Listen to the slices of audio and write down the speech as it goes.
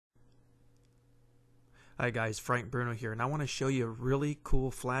Hi guys, Frank Bruno here, and I want to show you a really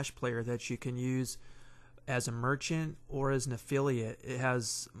cool Flash player that you can use as a merchant or as an affiliate. It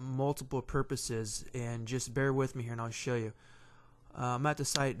has multiple purposes, and just bear with me here and I'll show you. I'm at the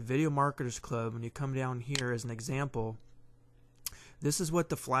site Video Marketers Club. When you come down here as an example, this is what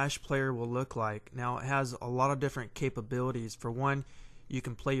the Flash player will look like. Now it has a lot of different capabilities. For one, you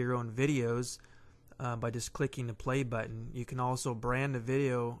can play your own videos by just clicking the play button. You can also brand a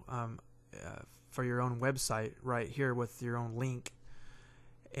video for your own website right here with your own link,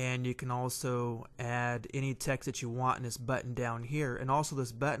 and you can also add any text that you want in this button down here, and also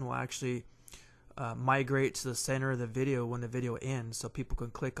this button will actually migrate to the center of the video when the video ends, so people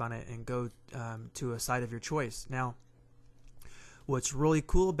can click on it and go to a site of your choice. Now what's really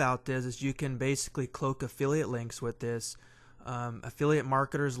cool about this is you can basically cloak affiliate links with this. Affiliate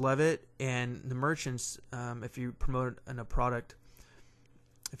marketers love it, and the merchants, if you promote a product,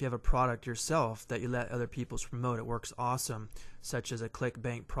 if you have a product yourself that you let other people promote, it works awesome, such as a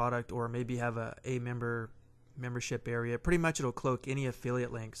ClickBank product, or maybe have a membership area. Pretty much it'll cloak any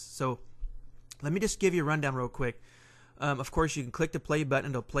affiliate links. So let me just give you a rundown real quick. Of course, you can click the play button,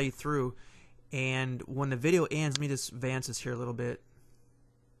 it'll play through, and when the video ends, let me just advance this here a little bit.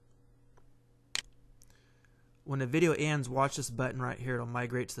 When the video ends, watch this button right here, it'll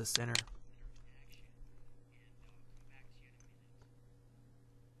migrate to the center.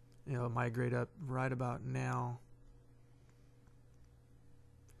 It'll migrate up right about now.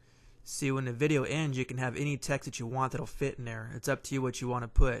 See, when the video ends, you can have any text that you want that'll fit in there. It's up to you what you want to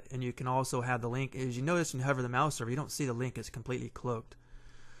put, and you can also have the link. As you notice, when you hover the mouse over, you don't see the link; it's completely cloaked.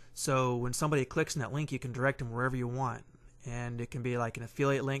 So when somebody clicks on that link, you can direct them wherever you want, and it can be like an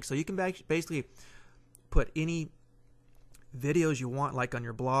affiliate link. So you can basically put any videos you want, like on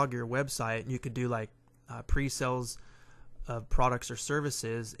your blog or your website, and you could do like pre-sales of products or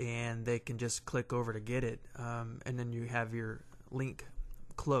services, and they can just click over to get it, and then you have your link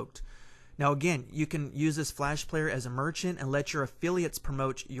cloaked. Now again, you can use this Flash player as a merchant and let your affiliates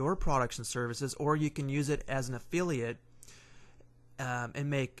promote your products and services, or you can use it as an affiliate and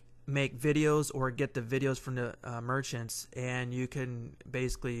make videos or get the videos from the merchants, and you can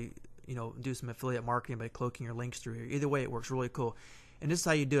basically do some affiliate marketing by cloaking your links through here. Either way, it works really cool. And this is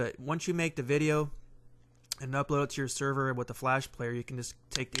how you do it. Once you make the video and upload it to your server with the Flash player, you can just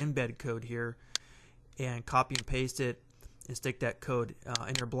take the embed code here and copy and paste it and stick that code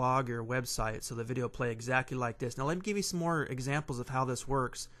in your blog or your website, so the video will play exactly like this. Now let me give you some more examples of how this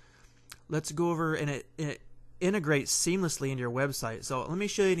works. Let's go over, and it integrates seamlessly into your website. So let me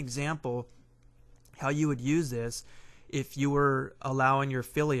show you an example how you would use this if you were allowing your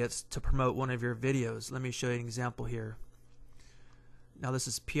affiliates to promote one of your videos. Let me show you an example here. Now this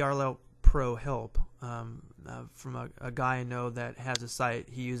is PRL Pro help from a guy I know that has a site.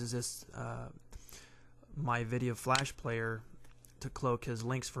 He uses this my video Flash player to cloak his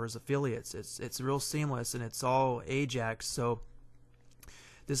links for his affiliates. It's real seamless, and it's all Ajax. So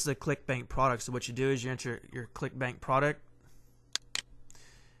this is a ClickBank product. So what you do is you enter your ClickBank product,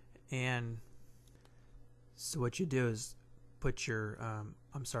 and so what you do is put your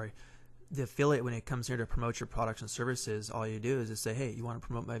the affiliate, when it comes here to promote your products and services, all you do is just say, hey, you want to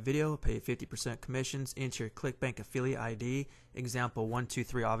promote my video, pay 50% commissions, enter your ClickBank affiliate ID, example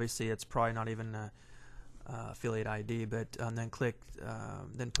 123. Obviously it's probably not even affiliate ID, but then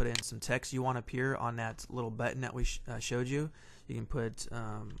then put in some text you want to appear on that little button that we showed you. You can put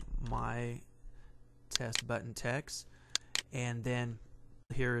my test button text, and then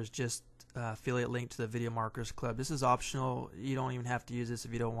here is just affiliate link to the Video Marketers Club. This is optional. You don't even have to use this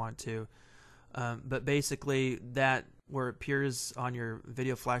if you don't want to. But basically, that where it appears on your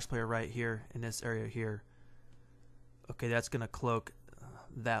video Flash player right here in this area here, okay, that's going to cloak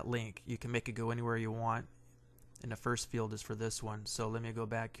that link. You can make it go anywhere you want, and the first field is for this one. So let me go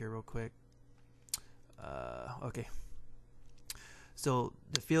back here real quick. Okay. So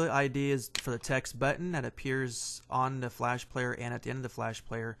the affiliate ID is for the text button that appears on the Flash player and at the end of the Flash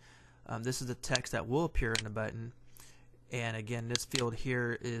player. This is the text that will appear in the button, and again, this field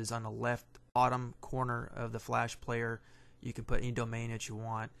here is on the left bottom corner of the Flash player. You can put any domain that you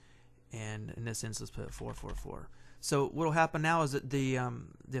want, and in this instance put 444. So what will happen now is that the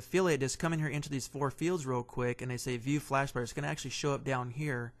affiliate just come in here into these four fields real quick, and they say view Flash player. It's going to actually show up down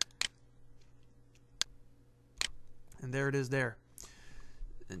here, and there it is there.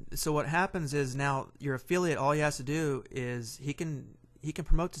 So what happens is now your affiliate, all he has to do is he can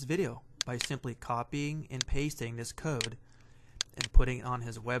promote this video by simply copying and pasting this code and putting it on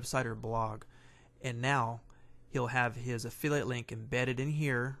his website or blog, and now he'll have his affiliate link embedded in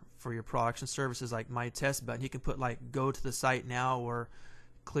here for your products and services, like my test button. You can put like go to the site now, or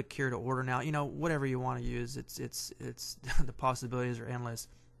click here to order now. You know, whatever you want to use. It's the possibilities are endless.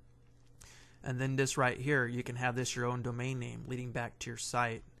 And then this right here, you can have this your own domain name leading back to your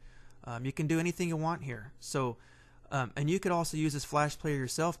site. You can do anything you want here. So, and you could also use this Flash player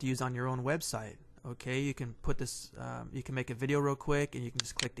yourself to use on your own website. Okay, you can put this, you can make a video real quick, and you can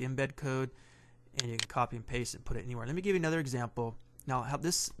just click the embed code, and you can copy and paste it and put it anywhere. Let me give you another example. Now, how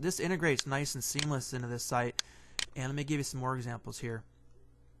this integrates nice and seamless into this site, and let me give you some more examples here.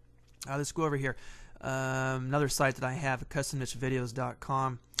 Let's go over here. Another site that I have,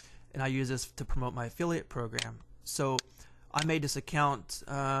 customnichevideos.com, and I use this to promote my affiliate program. So I made this account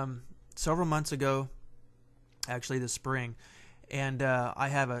several months ago, actually this spring, and I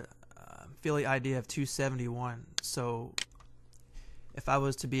have a affiliate ID of 271. So if I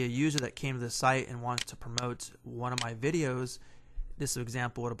was to be a user that came to the site and wants to promote one of my videos, this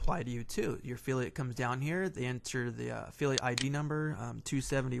example would apply to you too. Your affiliate comes down here, they enter the affiliate ID number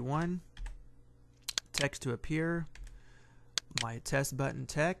 271, text to appear, my test button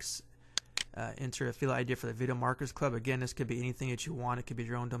text, enter affiliate ID for the Video Marketers Club. Again, this could be anything that you want. It could be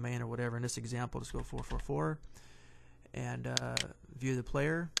your own domain or whatever. In this example, just go 444 and view the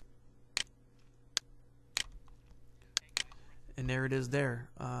player. And there it is there.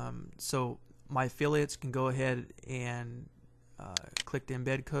 So my affiliates can go ahead and click the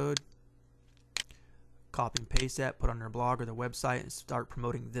embed code, copy and paste that, put on their blog or their website, and start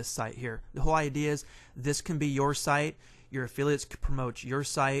promoting this site here. The whole idea is this can be your site. Your affiliates can promote your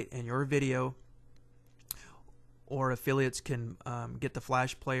site and your video, or affiliates can get the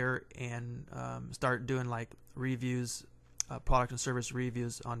Flash player and start doing like reviews, product and service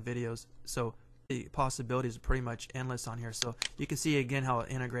reviews on videos. So the possibilities are pretty much endless on here. So you can see again how it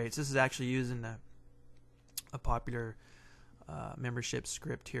integrates. This is actually using a popular membership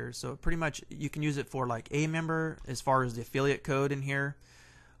script here. So pretty much you can use it for like a member as far as the affiliate code in here.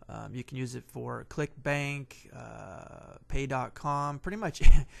 You can use it for ClickBank, Pay.com, pretty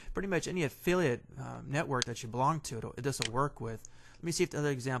much any affiliate network that you belong to. This will work with. Let me see if the other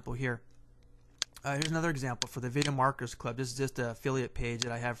example here. Here's another example for the Video Marketers Club. This is just an affiliate page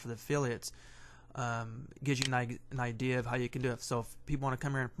that I have for the affiliates. Gives you an idea of how you can do it. So if people want to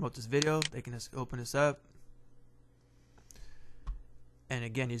come here and promote this video, they can just open this up. And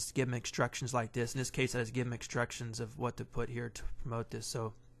again, you just give them instructions like this. In this case, I just give them instructions of what to put here to promote this.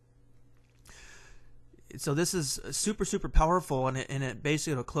 So this is super powerful, and it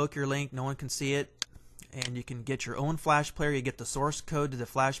basically will cloak your link. No one can see it, and you can get your own Flash player. You get the source code to the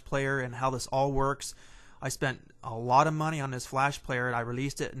Flash player and how this all works. I spent a lot of money on this Flash player, and I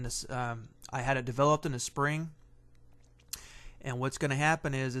released it in this. I had it developed in the spring, and what's going to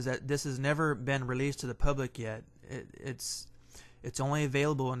happen is that this has never been released to the public yet. It's only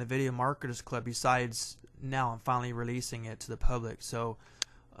available in the Video Marketers Club. Besides, now I'm finally releasing it to the public. So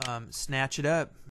snatch it up.